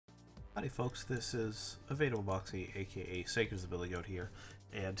Howdy folks, this is Available Moxie, aka Sakers the Billy Goat here,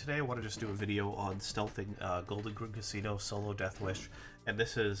 and today I want to just do a video on stealthing Golden Grin Casino Solo Death Wish, and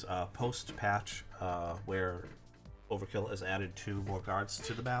this is post-patch where Overkill has added 2 more guards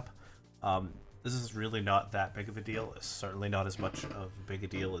to the map. This is really not that big of a deal. It's certainly not as much of a big a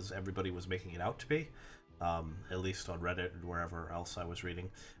deal as everybody was making it out to be, at least on Reddit and wherever else I was reading.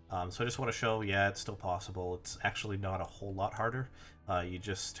 So I just want to show, yeah, it's still possible. It's actually not a whole lot harder. You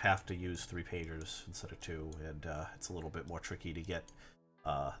just have to use 3 pagers instead of 2, and it's a little bit more tricky to get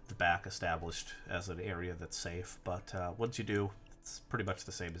the back established as an area that's safe. But once you do, it's pretty much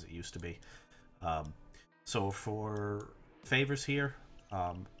the same as it used to be. So for favors here,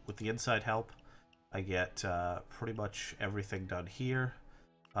 with the inside help, I get pretty much everything done here,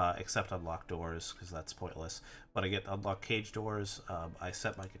 except unlock doors, because that's pointless. But I get unlock cage doors, I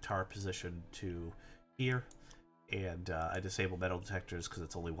set my guitar position to here, and I disable metal detectors because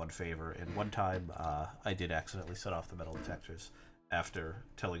it's only 1 favor. And one time I did accidentally set off the metal detectors after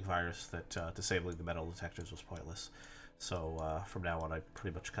telling Virus that disabling the metal detectors was pointless. So from now on I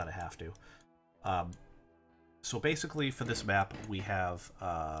pretty much kind of have to. So basically for this map we have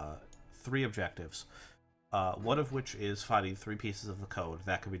 3 objectives. One of which is finding 3 pieces of the code.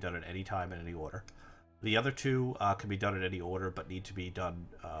 That can be done at any time in any order. The other 2 can be done in any order, but need to be done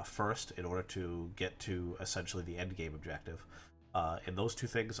first in order to get to essentially the end game objective. And those 2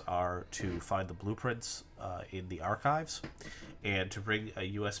 things are to find the blueprints in the archives, and to bring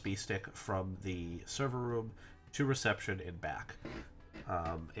a USB stick from the server room to reception and back.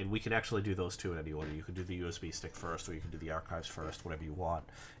 And we can actually do those 2 in any order. You can do the USB stick first, or you can do the archives first, whatever you want.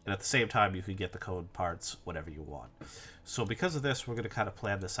 And at the same time, you can get the code parts whenever you want. So because of this, we're going to kind of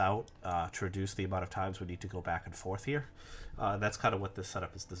plan this out to reduce the amount of times we need to go back and forth here. That's kind of what this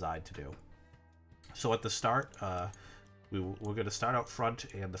setup is designed to do. So at the start, we're going to start out front,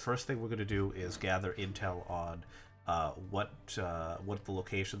 and the first thing we're going to do is gather intel on what the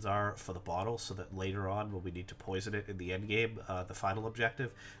locations are for the bottle, so that later on when we need to poison it in the end game, the final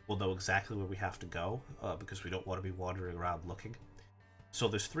objective, we'll know exactly where we have to go, because we don't want to be wandering around looking. So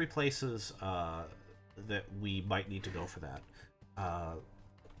there's 3 places that we might need to go for that.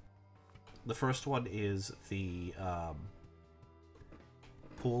 The first one is the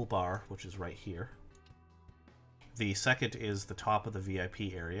pool bar, which is right here. The second is the top of the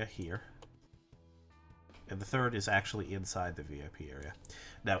VIP area here. And the third is actually inside the VIP area.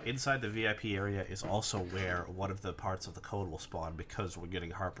 Now, inside the VIP area is also where one of the parts of the code will spawn, because we're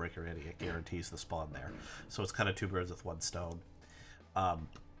getting Heartbreaker and it guarantees the spawn there. So it's kind of 2 birds with 1 stone.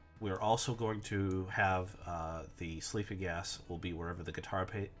 We're also going to have the sleeping gas will be wherever the guitar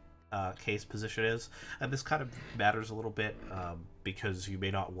case position is. And this kind of matters a little bit because you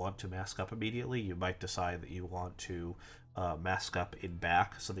may not want to mask up immediately. You might decide that you want to mask up in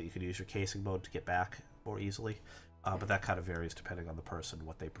back so that you can use your casing mode to get back more easily, but that kind of varies depending on the person,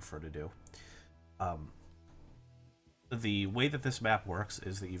 what they prefer to do. The way that this map works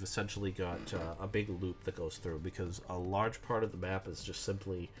is that you've essentially got a big loop that goes through, because a large part of the map is just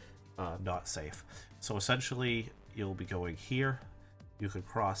simply not safe. So essentially you'll be going here, you could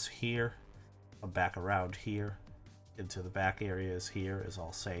cross here, come back around here, into the back areas here is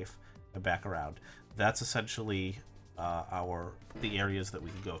all safe, and back around. That's essentially the areas that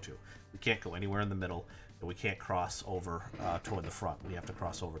we can go to. We can't go anywhere in the middle, and we can't cross over toward the front. We have to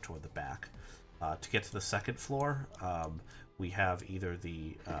cross over toward the back. To get to the 2nd floor, we have either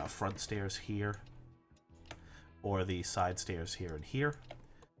the front stairs here or the side stairs here and here.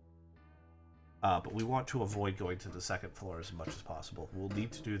 But we want to avoid going to the 2nd floor as much as possible. We'll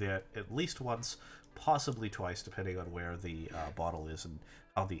need to do that at least once, possibly twice, depending on where the bottle is and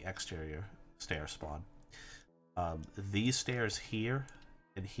how the exterior stairs spawn. These stairs here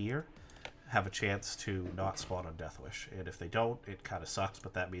and here have a chance to not spawn on Death Wish, and if they don't, it kind of sucks,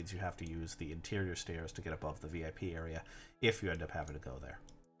 but that means you have to use the interior stairs to get above the VIP area if you end up having to go there.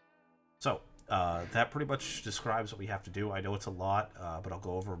 So that pretty much describes what we have to do. I know it's a lot, but I'll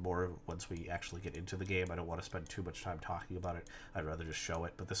go over more once we actually get into the game. I don't want to spend too much time talking about it. I'd rather just show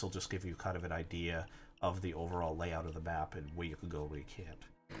it, but this will just give you kind of an idea of the overall layout of the map and where you can go and where you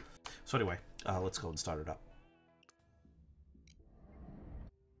can't. So anyway, let's go and start it up.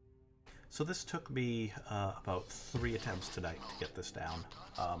 So this took me about 3 attempts tonight to get this down.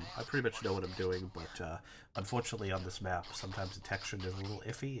 I pretty much know what I'm doing, but unfortunately on this map, sometimes detection is a little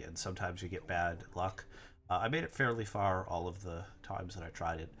iffy, and sometimes you get bad luck. I made it fairly far all of the times that I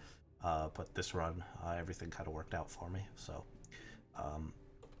tried it, but this run, everything kind of worked out for me. So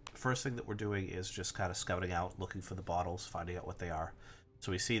first thing that we're doing is just kind of scouting out, looking for the bottles, finding out what they are.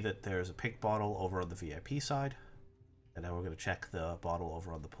 So we see that there's a pink bottle over on the VIP side. And now we're going to check the bottle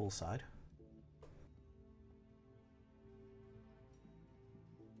over on the pool side.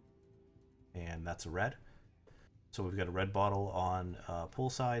 And that's a red. So we've got a red bottle on pool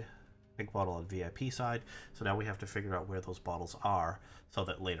side, pink bottle on VIP side. So now we have to figure out where those bottles are so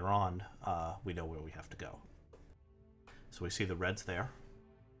that later on we know where we have to go. So we see the reds there.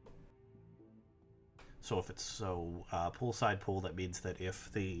 So if it's poolside pool, that means that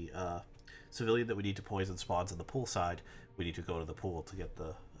if the civilian that we need to poison spawns on the pool side, we need to go to the pool to get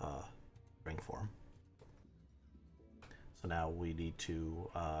the ring for him. So now we need to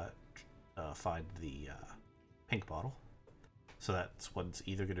find the pink bottle. So that's one's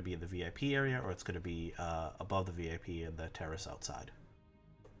either going to be in the VIP area or it's going to be above the VIP in the terrace outside.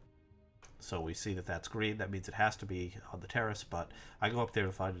 So we see that that's green. That means it has to be on the terrace, but I go up there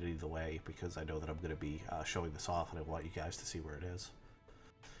to find it either way because I know that I'm going to be showing this off and I want you guys to see where it is.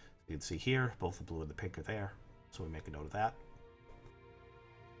 You can see here, both the blue and the pink are there, so we make a note of that.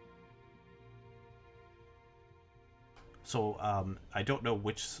 So I don't know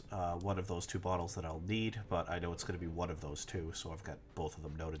which one of those two bottles that I'll need, but I know it's going to be one of those two, so I've got both of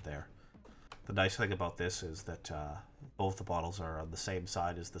them noted there. The nice thing about this is that both the bottles are on the same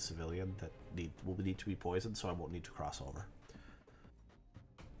side as the civilian that will need to be poisoned, so I won't need to cross over.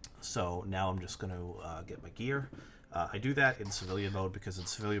 So now I'm just going to get my gear. I do that in civilian mode because in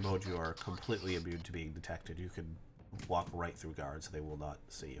civilian mode you are completely immune to being detected. You can walk right through guards, they will not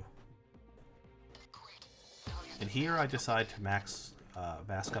see you. And here I decide to mask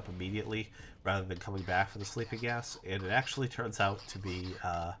up immediately rather than coming back for the sleeping gas, and it actually turns out to be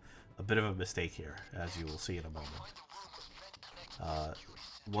a bit of a mistake here, as you will see in a moment.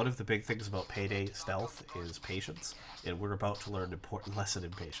 One of the big things about Payday Stealth is patience, and we're about to learn an important lesson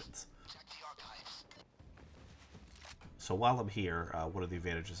in patience. So while I'm here, one of the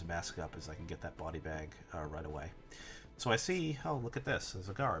advantages of masking up is I can get that body bag right away. So I see, oh, look at this, there's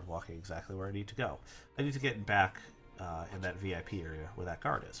a guard walking exactly where I need to go. I need to get back in that VIP area where that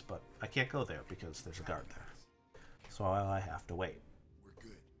guard is, but I can't go there because there's a guard there. So I have to wait.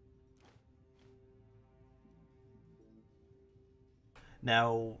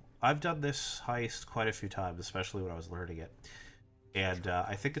 Now, I've done this heist quite a few times, especially when I was learning it. And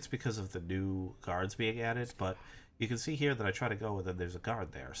I think it's because of the new guards being added, but you can see here that I try to go and then there's a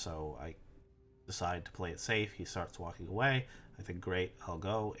guard there. So I decide to play it safe. He starts walking away. I think, great, I'll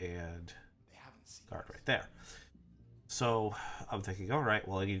go, and guard right there. So I'm thinking, all right,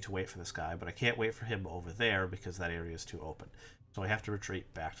 well, I need to wait for this guy, but I can't wait for him over there because that area is too open. So I have to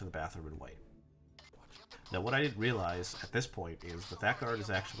retreat back to the bathroom and wait. Now, what I didn't realize at this point is that that guard is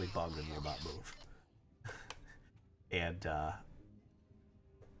actually bugged and will not move. And,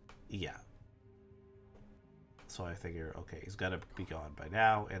 yeah. So I figure, okay, he's got to be gone by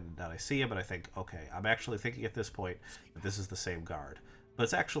now. And then I see him and I think, okay, I'm actually thinking at this point that this is the same guard. But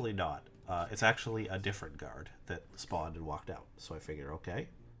it's actually not. It's actually a different guard that spawned and walked out. So I figure, okay.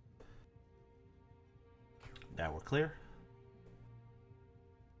 Now we're clear.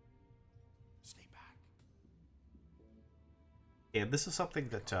 And this is something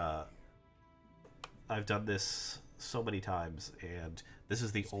that I've done this so many times, and this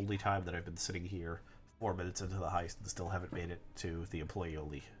is the only time that I've been sitting here 4 minutes into the heist and still haven't made it to the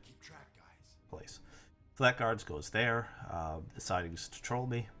employee-only place. So that guard goes there, deciding to troll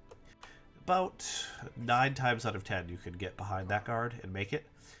me. About 9 times out of 10 you can get behind that guard and make it,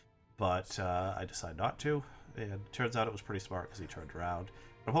 but I decide not to, and it turns out it was pretty smart because he turned around.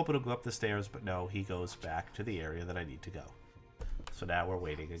 I'm hoping to go up the stairs, but no, he goes back to the area that I need to go. So now we're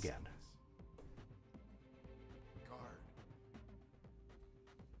waiting again.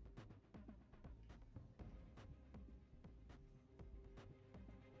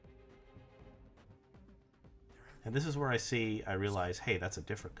 And this is where I realize, hey, that's a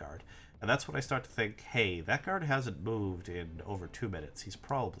different guard. And that's when I start to think, hey, that guard hasn't moved in over 2 minutes. He's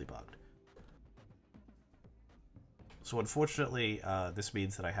probably bugged. So unfortunately, this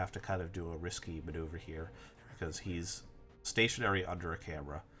means that I have to kind of do a risky maneuver here because he's stationary under a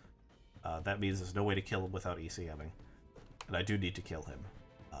camera. That means there's no way to kill him without ECMing. And I do need to kill him.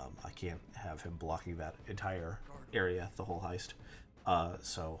 I can't have him blocking that entire area the whole heist.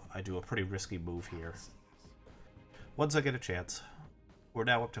 So I do a pretty risky move here. Once I get a chance. We're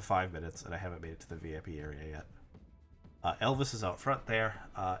now up to 5 minutes and I haven't made it to the VIP area yet. Elvis is out front there.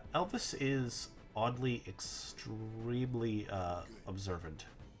 Elvis is oddly extremely observant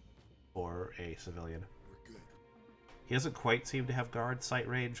for a civilian. He doesn't quite seem to have guard sight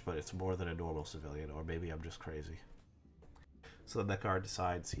range, but it's more than a normal civilian, or maybe I'm just crazy. So then that guard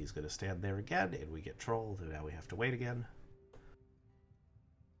decides he's going to stand there again, and we get trolled, and now we have to wait again.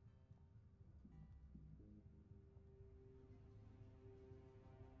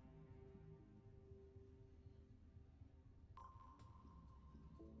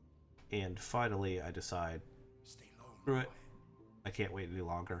 And finally, I decide, screw it, I can't wait any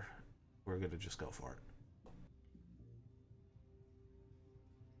longer. We're going to just go for it.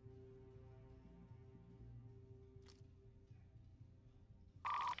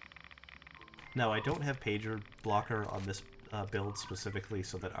 Now, I don't have pager blocker on this build specifically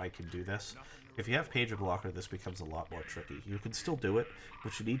so that I can do this. If you have pager blocker, this becomes a lot more tricky. You can still do it,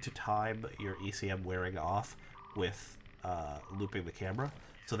 but you need to time your ECM wearing off with looping the camera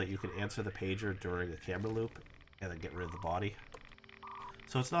so that you can answer the pager during a camera loop and then get rid of the body.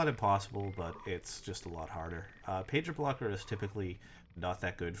 So it's not impossible, but it's just a lot harder. Pager blocker is typically not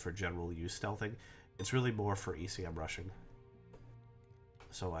that good for general use stealthing. It's really more for ECM rushing.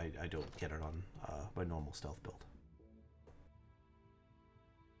 So I don't get it on my normal stealth build.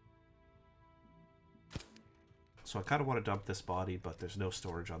 So I kind of want to dump this body, but there's no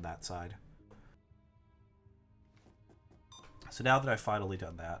storage on that side. So now that I've finally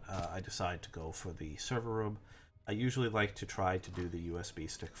done that, I decide to go for the server room. I usually like to try to do the USB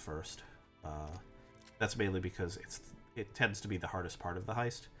stick first. That's mainly because it tends to be the hardest part of the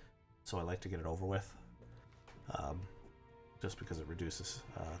heist, so I like to get it over with. Just because it reduces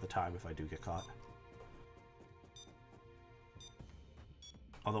the time if I do get caught.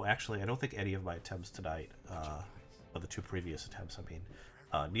 Although actually, I don't think any of my attempts tonight, or the two previous attempts, I mean,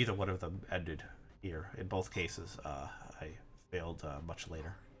 neither one of them ended here. In both cases, I failed much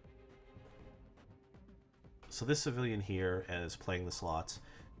later. So this civilian here, as playing the slots,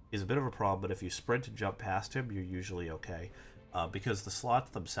 is a bit of a problem, but if you sprint and jump past him, you're usually okay. Because the slots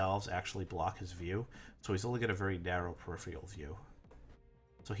themselves actually block his view, so he's only got a very narrow peripheral view.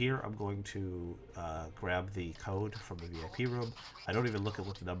 So here I'm going to grab the code from the VIP room. I don't even look at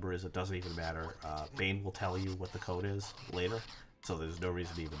what the number is, it doesn't even matter. Bane will tell you what the code is later, so there's no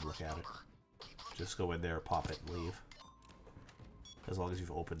reason to even look at it. Just go in there, pop it, and leave. As long as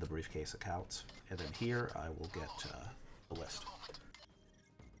you've opened the briefcase accounts. And then here I will get the list.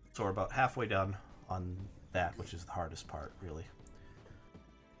 So we're about halfway done on that, which is the hardest part, really.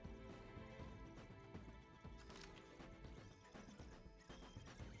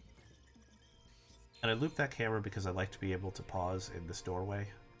 And I loop that camera because I like to be able to pause in this doorway.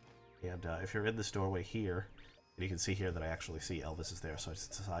 And if you're in this doorway here, and you can see here that I actually see Elvis is there, so I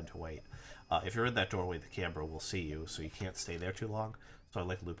just decide to wait. If you're in that doorway, the camera will see you, so you can't stay there too long. So I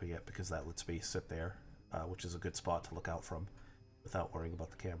like looping it because that lets me sit there, which is a good spot to look out from without worrying about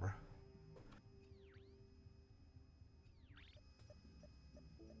the camera.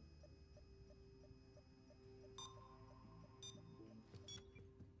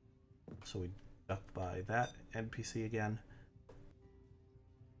 So we duck by that NPC again.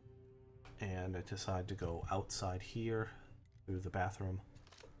 And I decide to go outside here through the bathroom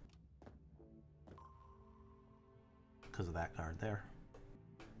because of that guard there.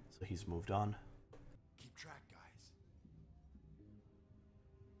 So he's moved on. Keep track, guys.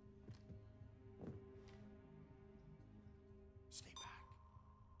 Stay back.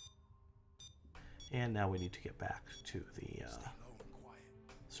 And now we need to get back to the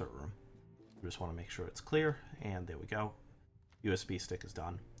server room. We just want to make sure it's clear, and there we go. USB stick is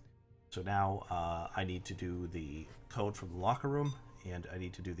done. So now I need to do the code from the locker room, and I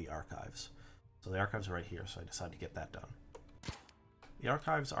need to do the archives. So the archives are right here, so I decided to get that done. The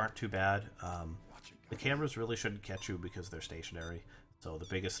archives aren't too bad. The cameras really shouldn't catch you because they're stationary, so the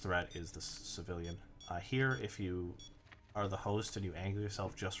biggest threat is the civilian. Here, if you are the host and you angle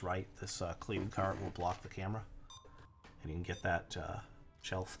yourself just right, this cleaning cart will block the camera, and you can get that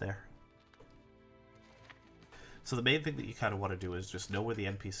shelf there. So the main thing that you kind of want to do is just know where the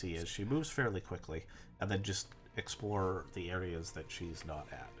NPC is. She moves fairly quickly, and then just explore the areas that she's not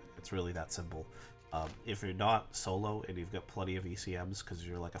at. It's really that simple. If you're not solo and you've got plenty of ECMs, because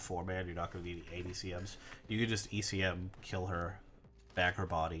you're like a 4-man, you're not going to need 8 ECMs, you can just ECM, kill her, bag her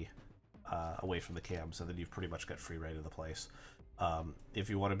body away from the cams, and then you've pretty much got free reign of the place. If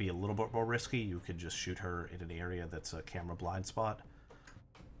you want to be a little bit more risky, you can just shoot her in an area that's a camera blind spot.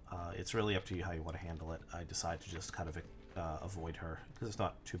 It's really up to you how you want to handle it. I decide to just kind of avoid her, because it's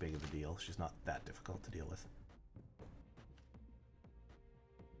not too big of a deal. She's not that difficult to deal with.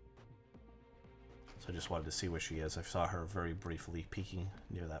 So I just wanted to see where she is. I saw her very briefly peeking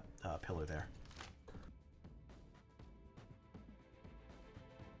near that pillar there.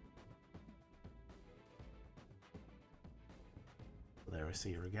 There I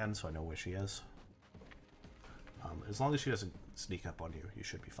see her again, so I know where she is. As long as she doesn't sneak up on you, you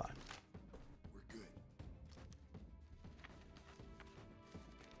should be fine. We're good.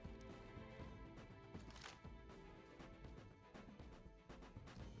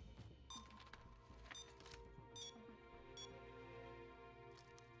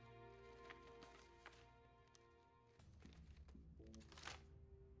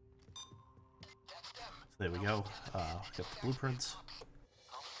 There we go. Get the blueprints.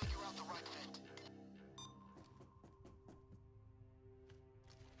 I'll figure out the right fit.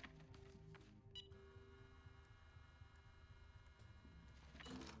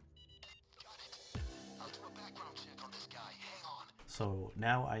 Got it. I'll do a background check on this guy. Hang on. So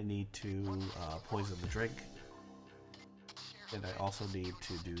now I need to poison the drink, and I also need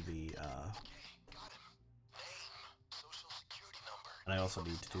to do the Okay, got him. Name, social security number. and I also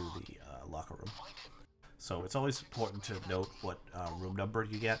need to do the locker room. So it's always important to note what room number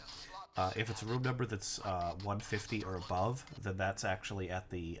you get. If it's a room number that's 150 or above, then that's actually at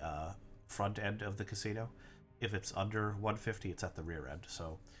the front end of the casino. If it's under 150, it's at the rear end.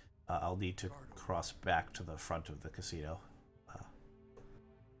 So I'll need to cross back to the front of the casino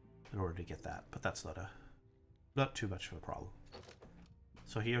in order to get that. But that's not too much of a problem.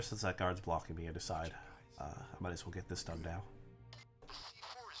 So here, since that guard's blocking me, I decide I might as well get this done now. The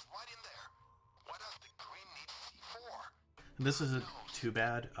C4 is right in there. Why does the green need C4? And this isn't too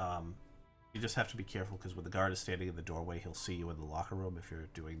bad. You just have to be careful because when the guard is standing in the doorway, he'll see you in the locker room if you're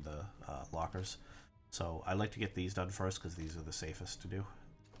doing the lockers. So I like to get these done first because these are the safest to do.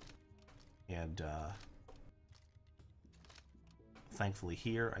 And thankfully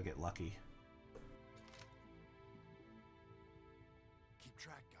here, I get lucky. Keep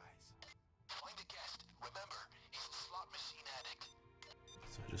track, guys. Find a guest. Remember, he's a slot machine addict.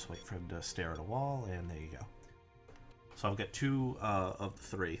 So just wait for him to stare at a wall, and there you go. So I've got two of the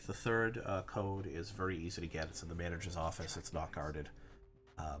three. The third code is very easy to get. It's in the manager's office. It's not guarded.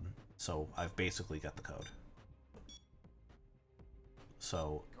 So I've basically got the code.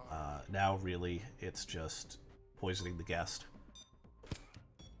 So now really it's just poisoning the guest.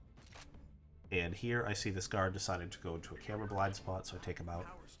 And here I see this guard decided to go into a camera blind spot, so I take him out.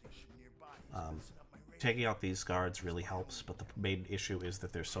 Taking out these guards really helps, but the main issue is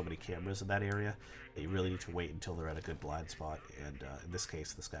that there's so many cameras in that area that you really need to wait until they're at a good blind spot, and in this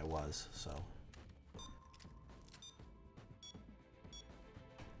case this guy was, so.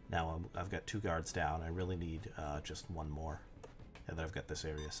 Now I've got two guards down. I really need just one more, and then I've got this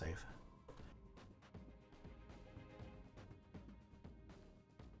area safe.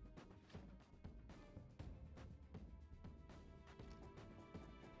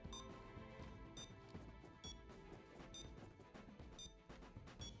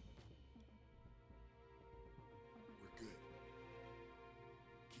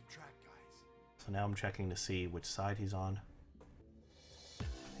 So now I'm checking to see which side he's on.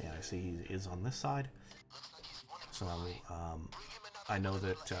 Yeah, I see he is on this side. So I know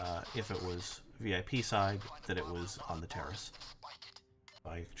that if it was VIP side, that it was on the terrace.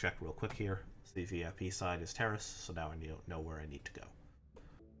 So I check real quick here. The VIP side is terrace, so now I know where I need to go.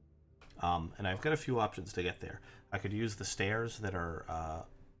 And I've got a few options to get there. I could use the stairs that are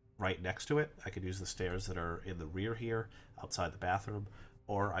right next to it. I could use the stairs that are in the rear here, outside the bathroom,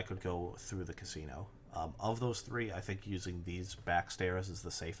 or I could go through the casino. Of those three, I think using these back stairs is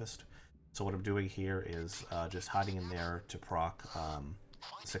the safest. So what I'm doing here is just hiding in there to proc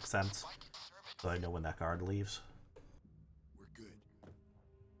Sixth Sense, so I know when that guard leaves. We're good.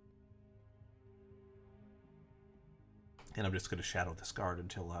 And I'm just going to shadow this guard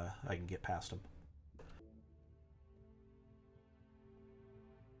until I can get past him.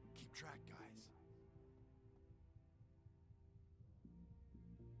 Keep track, guys.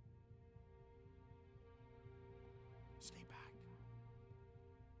 Stay back.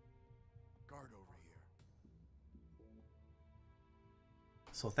 Guard over here.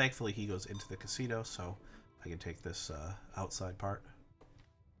 So thankfully he goes into the casino, so I can take this outside part.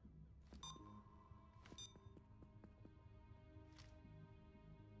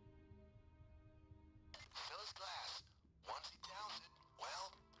 Fill his glass. Once he downs it,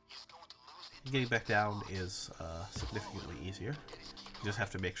 well, he's going to lose it. Getting back down is significantly easier. You just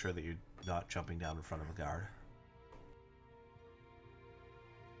have to make sure that you're not jumping down in front of a guard.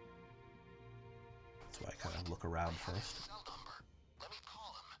 That's why I kind of look around first. Cell number. Let me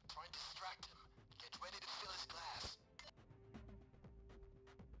call him. Try and distract him. Get ready to fill his glass.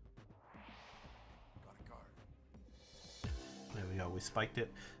 Got a guard. There we go. We spiked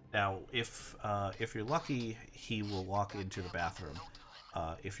it. Now, if you're lucky, he will walk into the bathroom.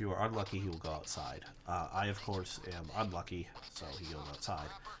 If you are unlucky, he will go outside. I, of course, am unlucky, so he goes outside.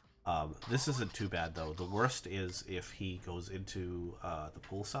 This isn't too bad, though. The worst is if he goes into the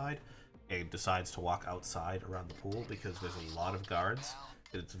pool side and decides to walk outside around the pool, because there's a lot of guards.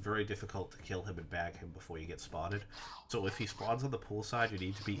 It's very difficult to kill him and bag him before you get spotted. So if he spawns on the pool side, you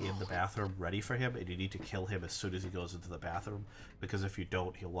need to be in the bathroom ready for him, and you need to kill him as soon as he goes into the bathroom, because if you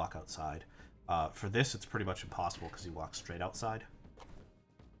don't, he'll walk outside. For this, it's pretty much impossible because he walks straight outside.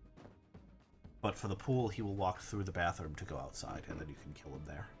 But for the pool, he will walk through the bathroom to go outside, and then you can kill him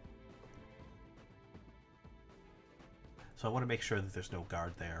there. So I want to make sure that there's no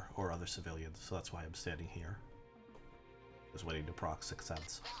guard there or other civilians, so that's why I'm standing here. Just waiting to proc 6th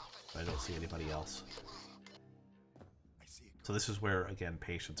Sense. But I don't see anybody else. So this is where, again,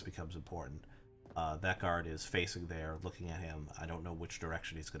 patience becomes important. That guard is facing there, looking at him. I don't know which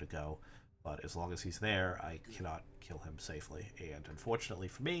direction he's going to go, but as long as he's there, I cannot kill him safely. And unfortunately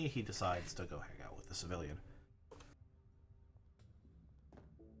for me, he decides to go hang out with the civilian.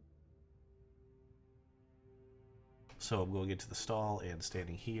 So I'm going into the stall and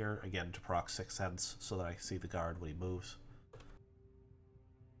standing here, again, to proc 6th Sense, so that I see the guard when he moves.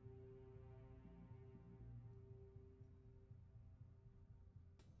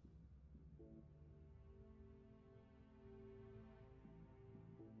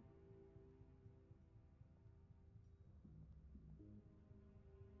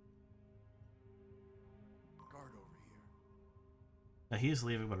 Now he is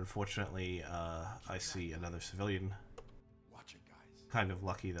leaving, but unfortunately, I see another civilian. Watch it, guys. Kind of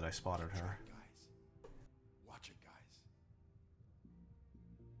lucky that I spotted her. Watch it, guys.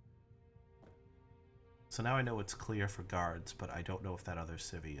 So now I know it's clear for guards, but I don't know if that other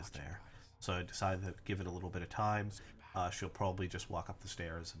civvy is there. So I decided to give it a little bit of time. She'll probably just walk up the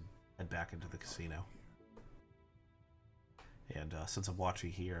stairs and back into the casino. And since I'm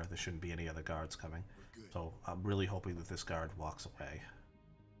watching here, there shouldn't be any other guards coming. So I'm really hoping that this guard walks away,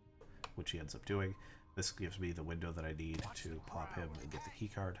 which he ends up doing. This gives me the window that I need to pop him and get the key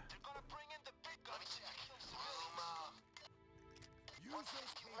card.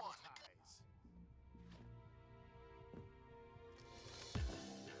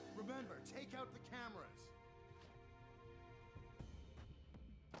 Remember, take out the cameras.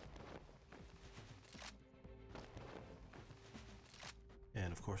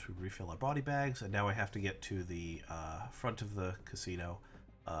 And of course we refill our body bags, and now I have to get to the front of the casino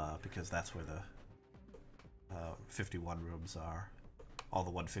because that's where the 51 rooms are. All the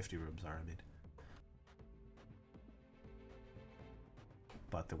 150 rooms are, I mean.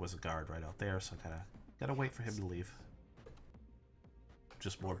 But there was a guard right out there, so I kind of gotta wait for him to leave.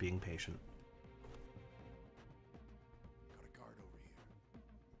 Just more being patient. Got a guard over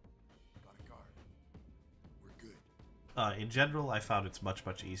here. Got a guard. We're good. In general, I found it's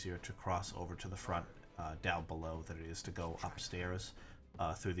much easier to cross over to the front down below than it is to go upstairs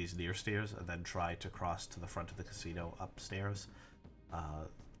through these near stairs and then try to cross to the front of the casino upstairs.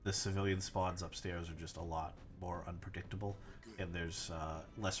 The civilian spawns upstairs are just a lot more unpredictable, and there's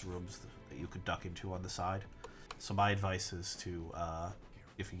less rooms that you could duck into on the side. So my advice is to,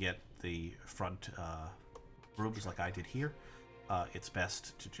 if you get the front rooms like I did here, it's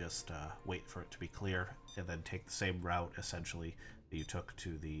best to just wait for it to be clear and then take the same route, essentially, that you took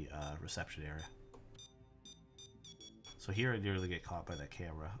to the reception area. So here I nearly get caught by that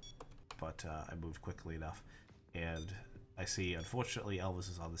camera, but I moved quickly enough. And I see, unfortunately, Elvis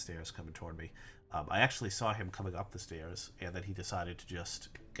is on the stairs coming toward me. I actually saw him coming up the stairs, and then he decided to just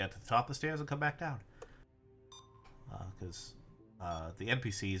get to the top of the stairs and come back down. Because the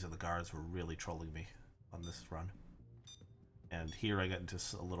NPCs and the guards were really trolling me on this run. And here I got into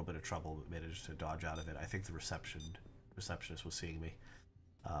a little bit of trouble, but managed to dodge out of it. I think the receptionist was seeing me.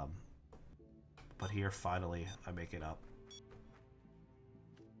 But here, finally, I make it up.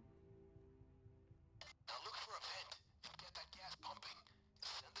 Now look for a vent and get that gas pumping.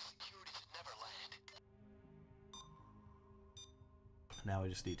 Send the security to Neverland. Now I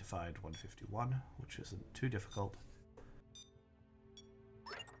just need to find 151, which isn't too difficult.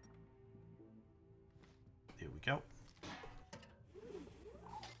 Here we go.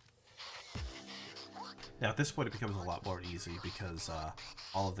 Now at this point it becomes a lot more easy because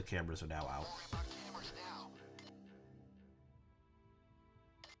all of the cameras are now out.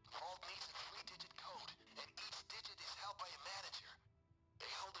 Vault needs a 3-digit code, and each digit is held by a manager.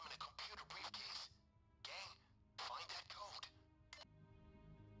 They hold them in a computer briefcase. Gang, find that code.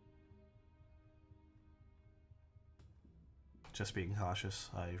 Just being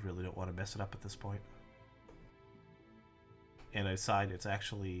cautious. I really don't want to mess it up at this point. And I decide it's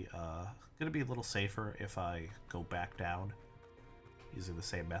actually going to be a little safer if I go back down using the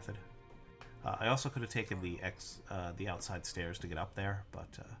same method. I also could have taken the outside stairs to get up there, but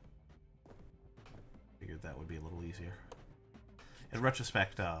figured that would be a little easier. In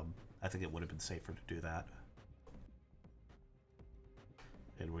retrospect, I think it would have been safer to do that.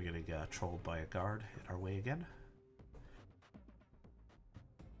 And we're getting trolled by a guard in our way again.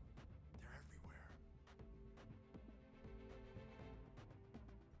 They're everywhere.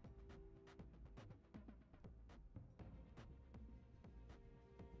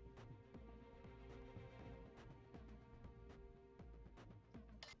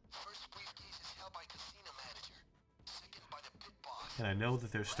 And I know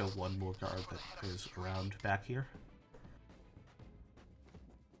that there's still one more guard that is around back here.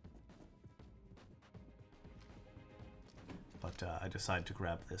 But I decided to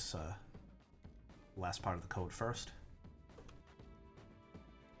grab this last part of the code first.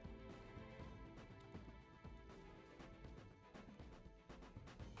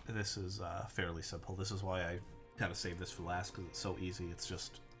 This is fairly simple. This is why I kind of saved this for last, because it's so easy. It's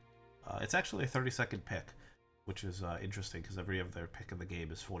just, it's actually a 30-second pick, which is interesting because every other pick in the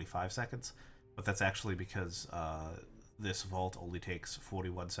game is 45 seconds. But that's actually because this vault only takes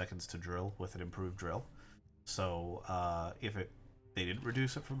 41 seconds to drill with an improved drill. So if they didn't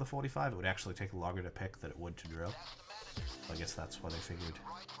reduce it from the 45, it would actually take longer to pick than it would to drill. So I guess that's why they figured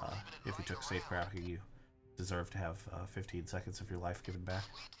if you took safe crafting, you deserve to have 15 seconds of your life given back.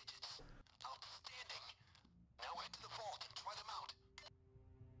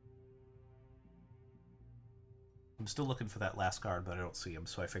 I'm still looking for that last guard, but I don't see him,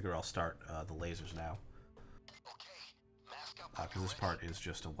 so I figure I'll start the lasers now. Because this part is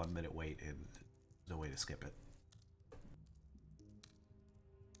just a 1 minute wait and no way to skip it.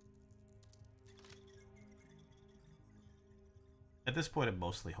 At this point, I'm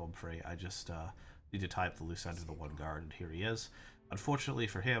mostly home free. I just need to tie up the loose end of the one guard, and here he is. Unfortunately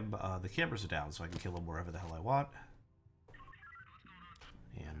for him, the cameras are down, so I can kill him wherever the hell I want.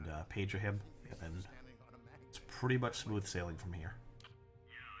 And pager him, and then it's pretty much smooth sailing from here.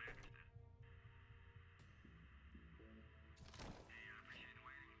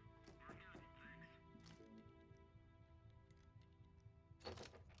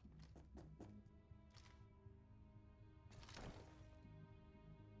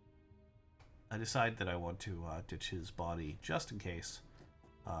 I decide that I want to ditch his body just in case.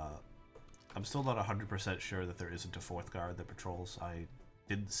 I'm still not 100% sure that there isn't a fourth guard that patrols. I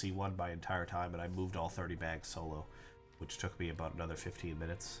didn't see one my entire time, and I moved all 30 bags solo, which took me about another 15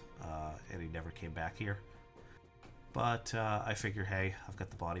 minutes, and he never came back here. But I figure, hey, I've got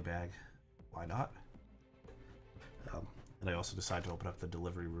the body bag. Why not? And I also decide to open up the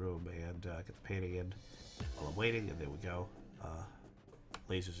delivery room and get the painting in while I'm waiting, and there we go.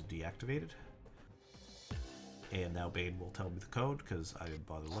 Lasers are deactivated. And now Bane will tell me the code, because I didn't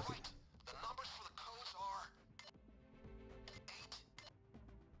bother looking. The numbers for the codes are 8,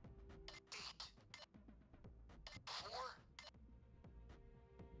 8, 4.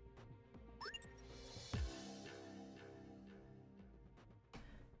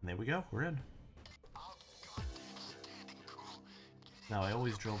 And there we go, we're in. Now I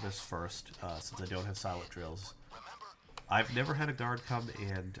always drill this first, since I don't have silent drills. I've never had a guard come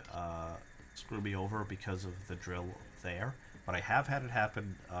and screw me over because of the drill there, but I have had it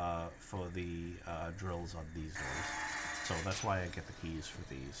happen for the drills on these doors, so that's why I get the keys for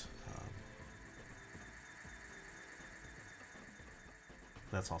these.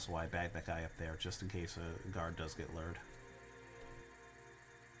 That's also why I bagged that guy up there, just in case a guard does get lured.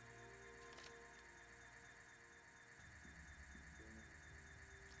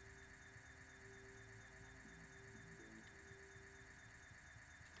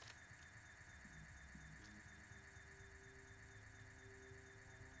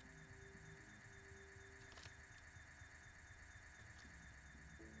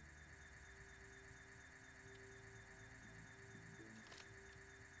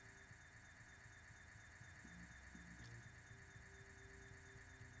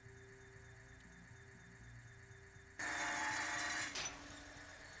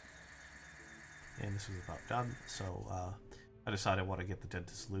 And this is about done, so I decided I want to get the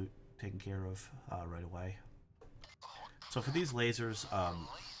dentist loot taken care of right away. So for these lasers,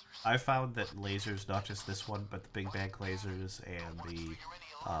 I found that lasers, not just this one, but the big bag lasers and the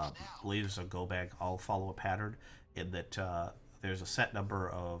lasers on go bag all follow a pattern in that there's a set number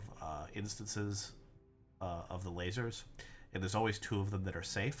of instances of the lasers, and there's always 2 of them that are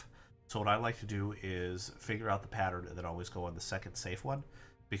safe. So what I like to do is figure out the pattern and then always go on the second safe one,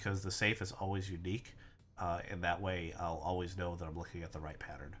 because the safe is always unique, and that way I'll always know that I'm looking at the right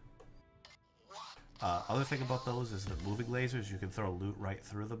pattern. Other thing about those is that moving lasers, you can throw loot right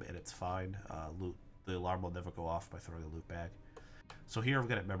through them and it's fine. The alarm will never go off by throwing a loot bag. So here I've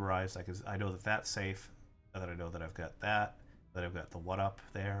got it memorized. I know that that's safe, and then I know that I've got that, then I've got the 1 up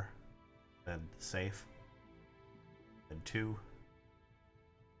there, then safe, and 2.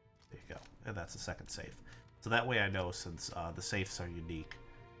 There you go, and that's the second safe. So that way I know, since the safes are unique,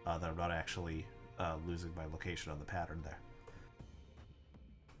 that I'm not actually losing my location on the pattern there.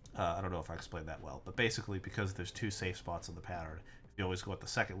 I don't know if I explained that well, but basically because there's 2 safe spots on the pattern, if you always go with the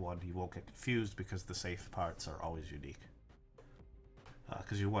second one, you won't get confused because the safe parts are always unique.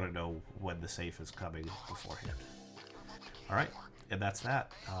 Because you want to know when the safe is coming beforehand. Alright, and that's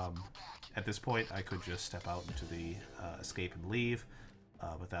that. At this point, I could just step out into the escape and leave,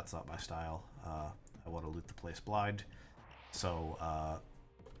 but that's not my style. I want to loot the place blind, so,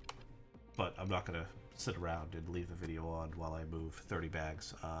 but I'm not going to sit around and leave the video on while I move 30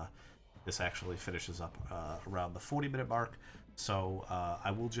 bags. This actually finishes up around the 40-minute mark, so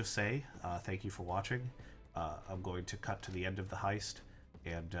I will just say thank you for watching. I'm going to cut to the end of the heist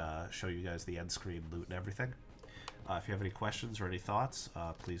and show you guys the end screen loot and everything. If you have any questions or any thoughts,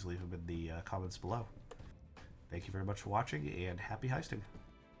 please leave them in the comments below. Thank you very much for watching, and happy heisting!